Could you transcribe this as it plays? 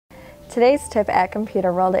Today's tip at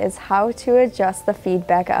Computer World is how to adjust the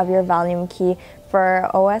feedback of your volume key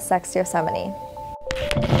for OS X Yosemite.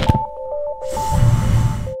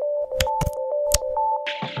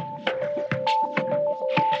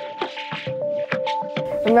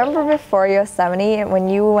 Remember before Yosemite, when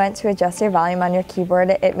you went to adjust your volume on your keyboard,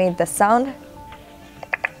 it made this sound?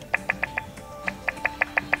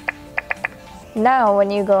 Now,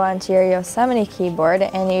 when you go onto your Yosemite keyboard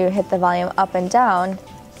and you hit the volume up and down,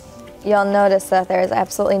 you'll notice that there is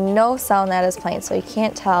absolutely no sound that is playing, so you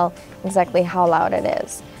can't tell exactly how loud it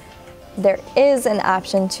is. There is an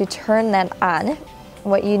option to turn that on.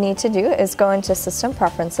 What you need to do is go into System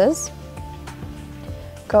Preferences,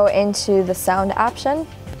 go into the Sound option,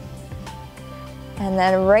 and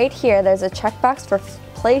then right here there's a checkbox for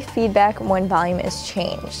Play Feedback when volume is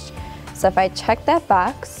changed. So if I check that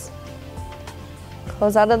box,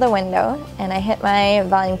 close out of the window, and I hit my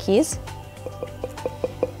volume keys,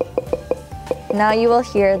 now you will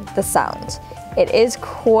hear the sound. It is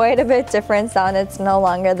quite a bit different sound. It's no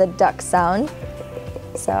longer the duck sound.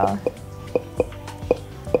 So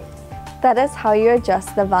that is how you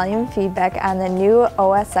adjust the volume feedback on the new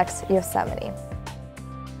OS X Yosemite.